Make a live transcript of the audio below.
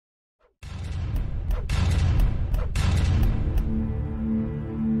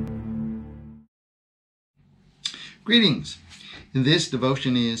Greetings. This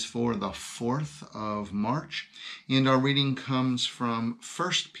devotion is for the 4th of March, and our reading comes from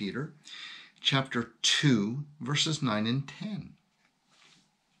 1 Peter chapter 2, verses 9 and 10.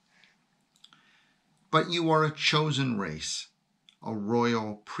 But you are a chosen race, a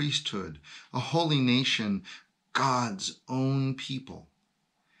royal priesthood, a holy nation, God's own people,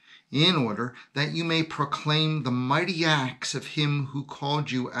 in order that you may proclaim the mighty acts of him who called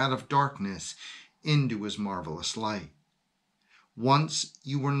you out of darkness into his marvelous light. Once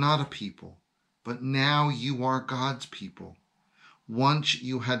you were not a people, but now you are God's people. Once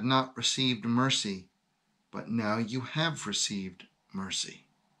you had not received mercy, but now you have received mercy.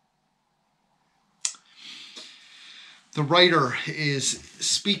 The writer is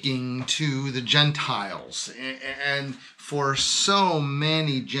speaking to the Gentiles, and for so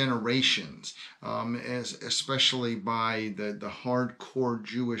many generations, especially by the hardcore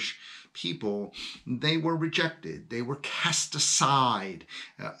Jewish people, they were rejected. They were cast aside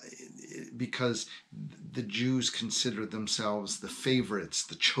because the Jews considered themselves the favorites,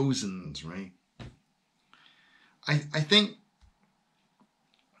 the chosens, right? I think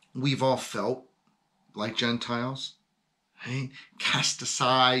we've all felt like Gentiles. Right? Cast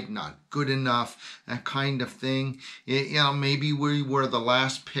aside, not good enough, that kind of thing. Maybe we were the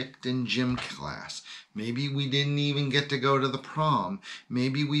last picked in gym class. Maybe we didn't even get to go to the prom.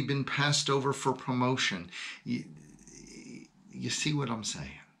 Maybe we've been passed over for promotion. You see what I'm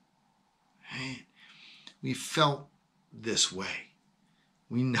saying? Right? We felt this way.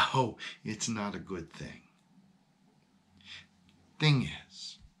 We know it's not a good thing. Thing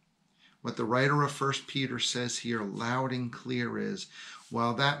is, what the writer of 1 Peter says here loud and clear is,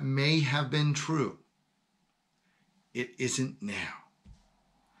 while that may have been true, it isn't now.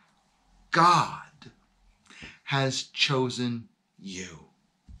 God has chosen you.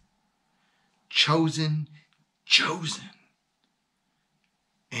 Chosen,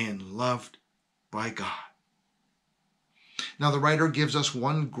 and loved by God. Now the writer gives us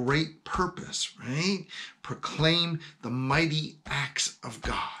one great purpose, right? Proclaim the mighty acts of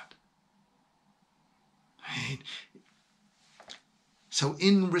God. Right? So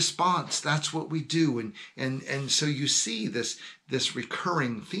in response, that's what we do. And so you see this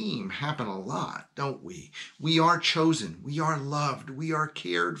recurring theme happen a lot, don't we? We are chosen, we are loved, we are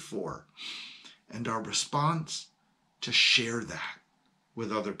cared for. And our response, to share that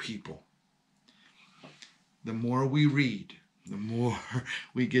with other people. The more we read, the more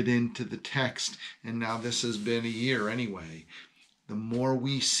we get into the text, and now this has been a year anyway, the more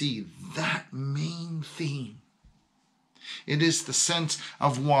we see that main theme. It is the sense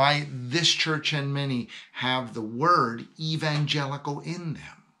of why this church and many have the word evangelical in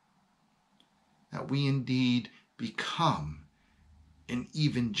them. That we indeed become an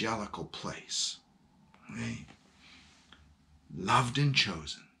evangelical place. Right? Loved and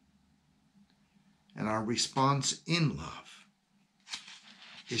chosen. And our response in love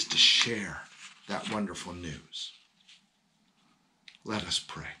is to share that wonderful news. Let us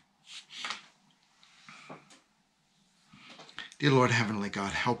pray. Dear Lord, Heavenly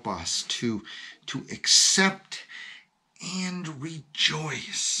God, help us to accept and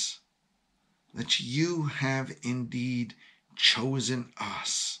rejoice that you have indeed chosen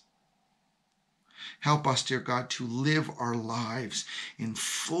us. Help us, dear God, to live our lives in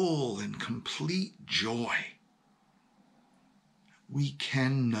full and complete joy. We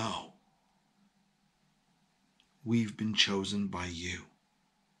can know we've been chosen by you.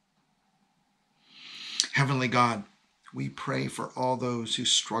 Heavenly God, we pray for all those who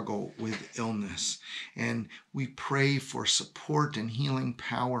struggle with illness, and we pray for support and healing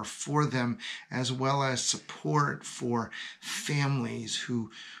power for them, as well as support for families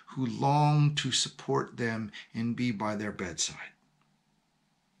who long to support them and be by their bedside.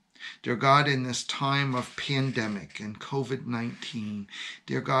 Dear God, in this time of pandemic and COVID-19,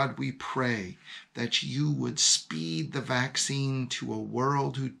 dear God, we pray that you would speed the vaccine to a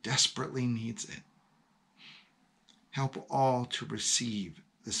world who desperately needs it. Help all to receive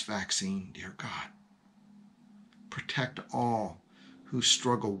this vaccine, dear God. Protect all who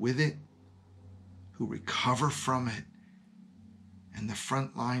struggle with it, who recover from it, and the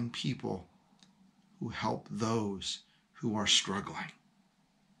frontline people who help those who are struggling.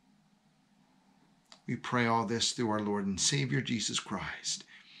 We pray all this through our Lord and Savior, Jesus Christ.